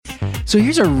So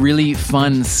here's a really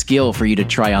fun skill for you to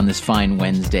try on this fine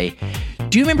Wednesday.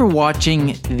 Do you remember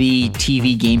watching the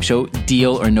TV game show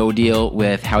Deal or No Deal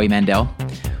with Howie Mandel?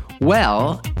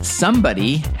 Well,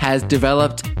 somebody has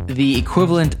developed the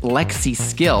equivalent Lexi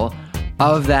skill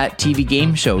of that TV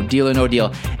game show, Deal or No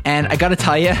Deal. And I gotta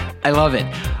tell you, I love it.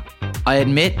 I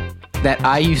admit that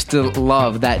I used to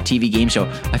love that TV game show.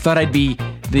 I thought I'd be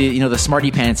the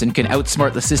smarty pants and can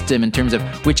outsmart the system in terms of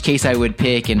which case I would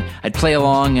pick, and I'd play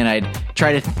along and I'd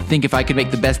try to think if I could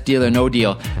make the best deal or no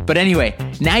deal. But anyway,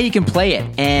 now you can play it,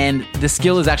 and the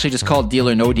skill is actually just called Deal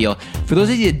or No Deal. For those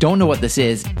of you that don't know what this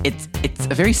is, it's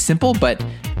a very simple, but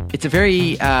it's a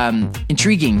very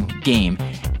intriguing game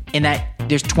in that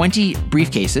there's 20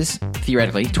 briefcases,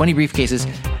 theoretically, 20 briefcases,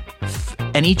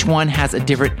 and each one has a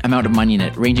different amount of money in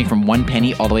it, ranging from 1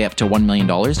 penny all the way up to $1 million.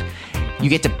 You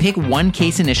get to pick one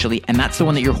case initially, and that's the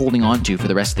one that you're holding on to for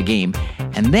the rest of the game.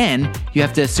 And then you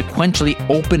have to sequentially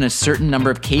open a certain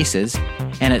number of cases,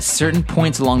 and at certain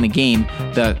points along the game,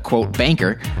 the, quote,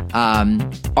 banker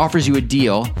offers you a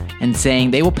deal and saying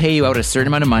they will pay you out a certain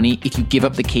amount of money if you give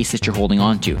up the case that you're holding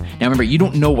on to. Now remember, you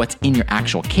don't know what's in your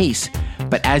actual case,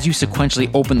 but as you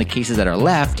sequentially open the cases that are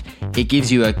left, it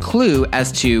gives you a clue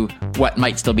as to what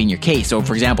might still be in your case. So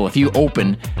for example, if you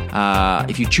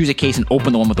choose a case and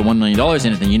open the one with the $1 million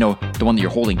in it, then you know the one that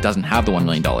you're holding doesn't have the $1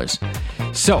 million.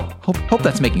 So hope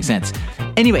that's making sense.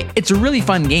 Anyway, it's a really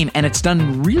fun game, and it's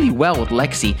done really well with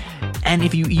Lexi. And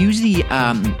if you use the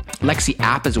Lexi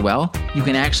app as well, you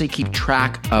can actually keep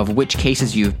track of which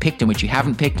cases you've picked and which you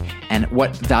haven't picked, and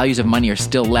what values of money are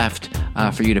still left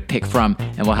for you to pick from,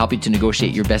 and will help you to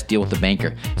negotiate your best deal with the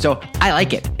banker. So I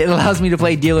like it. It allows me to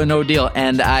play Deal or No Deal,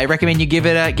 and I recommend you give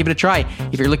it a try.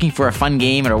 If you're looking for a fun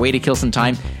game or a way to kill some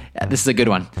time, this is a good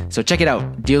one. So check it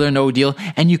out, Deal or No Deal.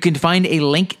 And you can find a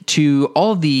link to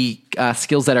all of the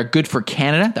skills that are good for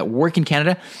Canada, that work in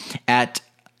Canada, at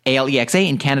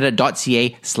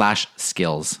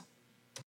alexaincanada.ca/skills.